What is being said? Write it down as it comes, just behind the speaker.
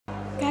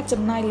ការ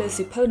ចំណាយលើ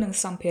សិភៅនិង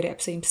សម្ភារៈ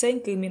ផ្សេង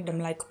ៗគឺមានត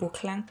ម្លៃខ្ពស់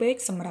ខ្លាំងពេក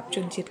សម្រាប់ជ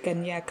នជាតិកេន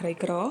យ៉ាក្រី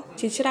ក្រ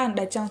ជាច្រើន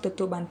ដែលចង់ទ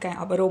ទួលបានការ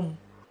អប់រំ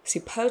សិ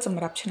ភៅស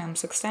ម្រាប់ឆ្នាំ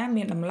សិក្សា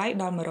មានតម្លៃ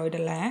ដល់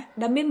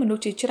$100ដែលមានមនុស្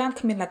សជាច្រើន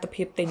គ្មានលទ្ធ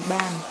ភាពទិញ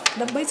បាន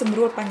ដើម្បីសម្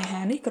រួលបញ្ហា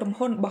នេះក្រុម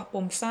ហ៊ុនបោះ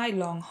ពុម្ពផ្សាយ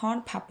Longhorn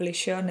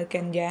Publisher នៅ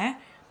កេនយ៉ា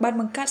បាន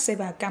បង្កើតសេ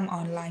វាកម្មអ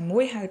នឡាញមួ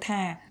យហៅ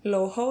ថា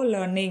Loho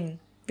Learning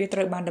វាត្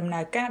រូវបានដំណើ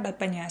រការដោយ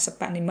បញ្ញាសិប្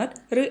បនិម្មិត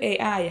ឬ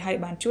AI ហើយ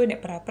បានជួយអ្នក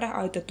ប្រើប្រាស់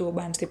ឲ្យទទួល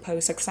បានសិភៅ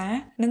សិក្សា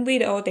និងវី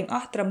ដេអូទាំងអ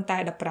ស់ត្រឹមតែ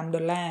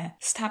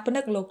$15ស្ថាប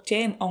និកលោក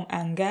James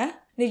Onganga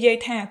និយាយ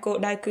ថាគោល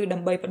ដៅគឺដើ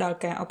ម្បីផ្ដល់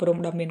ការអប់រំ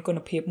ដ៏មានគុណ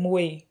ភាពមួ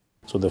យ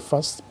So the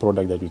first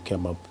product that we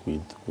came up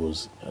with was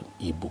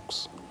e-books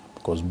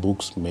because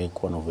books make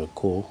one of the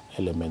core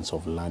elements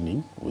of learning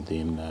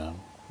within the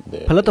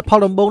ផលិតផល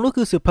ដំបូងនោះ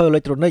គឺសៀវភៅអេឡិ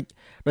ចត្រូនិក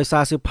ដោយសា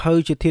រសៀវភៅ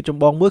ជាធាតុច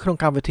ម្បងមួយក្នុង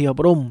កម្មវិធីអ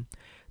ប់រំ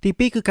ទី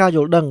2គឺការយ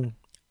ល់ដឹង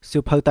សៀ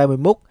វភៅតែមួយ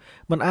មុខ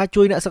មិនអាច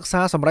ជួយអ្នកសិក្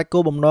សាសម្រេចគោ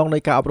លបំណងនៃ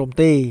ការអប់រំ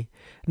ទេ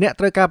អ្នក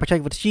ត្រូវការបច្ចេក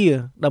វិទ្យា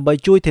ដើម្បី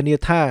ជួយធានា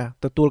ថា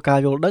ទទួលការ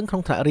យល់ដឹងក្នុ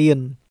ងថ្នាក់រៀន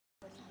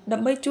ដើ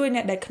ម្បីជួយអ្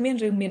នកដែលគ្មាន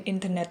ឬមានអ៊ីន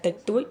ធឺណិតតិច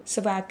តួច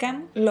សេវាកម្ម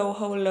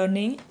Loho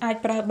Learning អាច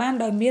ប្រើបាន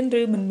ដោយមាន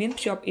ឬមិនមាន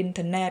ភ្ជាប់អ៊ីន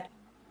ធឺណិត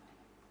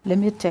Let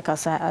me take a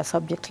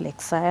subject like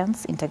science,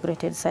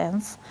 integrated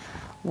science,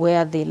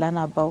 where they learn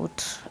about,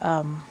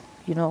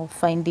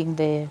 finding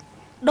the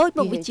ដោយ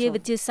មុខវិជ្ជា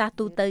វិទ្យាសាស្ត្រ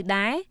ទូទៅ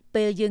ដែរ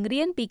ពេលយើង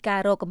រៀនពីការ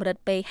រកកម្រិត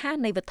pH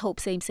នៃវត្ថុ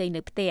ផ្សេងៗ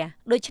នៅផ្ទះ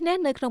ដូច្នេះ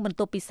នៅក្នុងបន្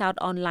ទប់ពិសោធន៍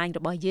អនឡាញរ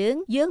បស់យើង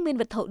មាន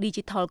វត្ថុ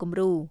digital គំ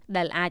រូ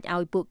ដែលអាច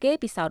ឲ្យពួកគេ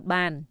ពិសោធន៍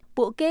បាន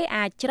ពួកគេ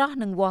អាចច្រោះ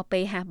និងវាស់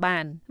pH បា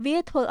នវា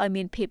ធ្វើឲ្យ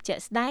មានភាពជា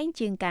ក់ស្ដែង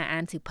ជាងការអា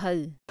នសៀវភៅ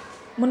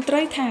មន្ត្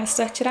រីថា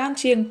សិស្សច្រើន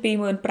ជាង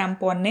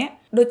 25,000 នាក់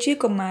ដូចជា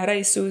កុមារី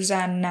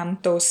Susan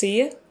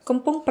Namtosia កំ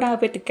ពុងប្រើ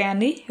វេទិកា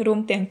នេះរួម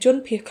ទាំងជន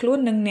ភៀសខ្លួន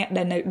និងអ្នក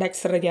ដែលនៅដាច់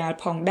ស្រយាល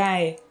ផងដែ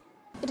រ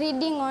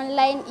Reading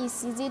online is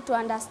easy to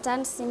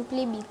understand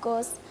simply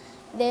because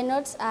the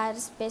notes are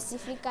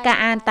specific ការ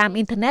អានតាម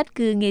អ៊ីនធឺណិត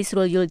គឺងាយស្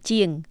រួលយល់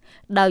ជាង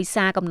ដោយ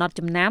សារកំណត់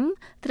ចំណាំ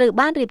ត្រូវ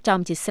បានរៀបចំ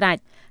ជាស្រេច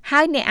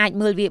ហើយអ្នកអាច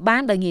មើលវាបា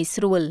នដោយងាយ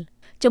ស្រួល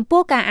ចំ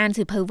ពោះការអាន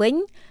សៀវភៅវិញ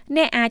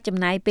អ្នកអាចចំ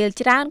ណាយពេល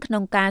ច្រើនក្នុ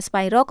ងការស្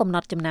វែងរកកំណ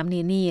ត់ចំណាំ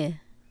នានា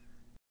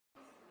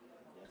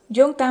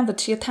យោងតាមវិ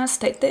ទ្យាថា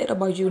ស្ថិតិរ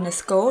បស់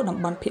UNESCO តំ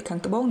បន់ភាគខាង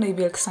ត្បូងនៃ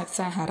វាលខ្សាច់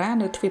សាហារ៉ា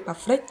នៅទ្វីបអា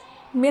ហ្វ្រិក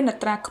មានអ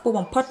ត្រាខ្ពស់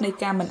បំផុតនៃ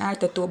ការមិនអាច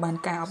ទទួលបាន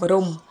ការអប់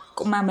រំ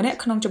កុមារម្នាក់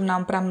ក្នុងចំណោ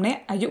ម5នាក់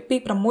អាយុពី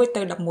6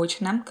ទៅ11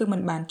ឆ្នាំគឺមិ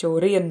នបានចូល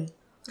រៀន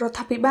រដ្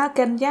ឋាភិបាល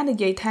កេនយ៉ានិ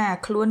យាយថា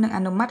ខ្លួននឹងអ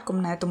នុម័តគំ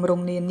ណែទម្រ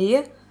ង់នានា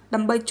ដើ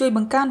ម្បីជួយប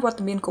ង្កើនវត្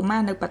តមានកុមា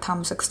រនៅបឋម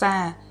សិក្សា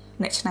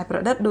អ្នកច្នៃប្រ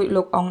ឌិតដោយ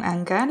លោកអងអាំ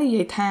ងកានិ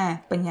យាយថា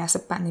បញ្ញាសិ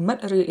ប្បនិម្មិត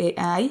ឬ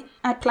AI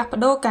អាចផ្លាស់ប្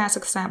ដូរការ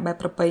សិក្សាបែប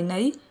ប្រពៃ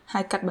ណីហើ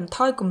យកាត់បន្ថ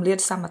យគម្លាត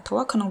សមត្ថភា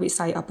ពក្នុងវិ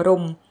ស័យអប់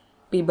រំ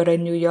ពីបរិ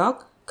យា New York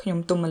ខ្ញុំ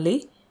ទុំម៉ាលី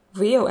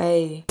VOA